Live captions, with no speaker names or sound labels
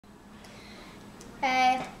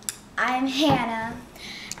Hey, I'm Hannah,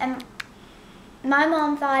 and my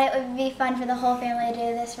mom thought it would be fun for the whole family to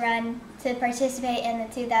do this run to participate in the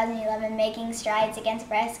 2011 Making Strides Against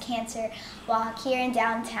Breast Cancer walk here in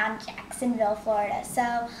downtown Jacksonville, Florida,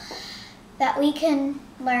 so that we can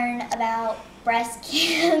learn about Breast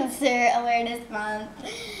Cancer Awareness Month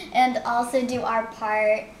and also do our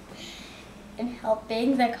part in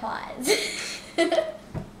helping the cause.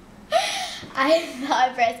 I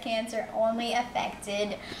thought breast cancer only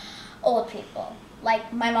affected old people,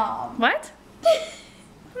 like my mom. What?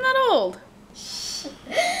 I'm not old.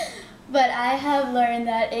 But I have learned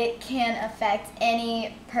that it can affect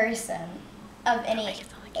any person of any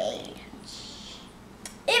age.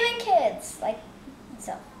 Even kids, like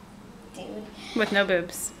myself, dude. With no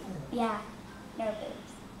boobs. Yeah, no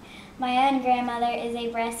boobs. My own grandmother is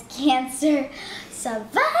a breast cancer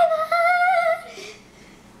survivor.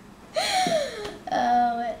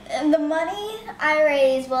 And the money I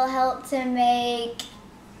raise will help to make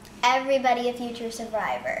everybody a future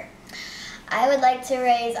survivor. I would like to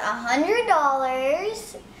raise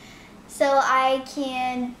 $100 so I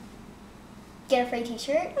can get a free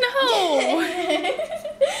t-shirt. No!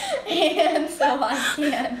 And so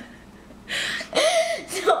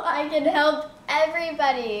I can help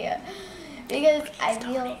everybody, because I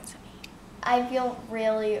feel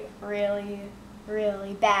really, really,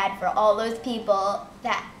 really bad for all those people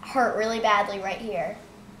that hurt really badly right here.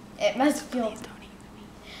 It must feel. Please donate to me.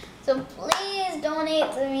 So please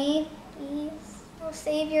donate to me, please. I'll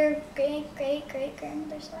save your great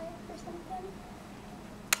grandmother's life.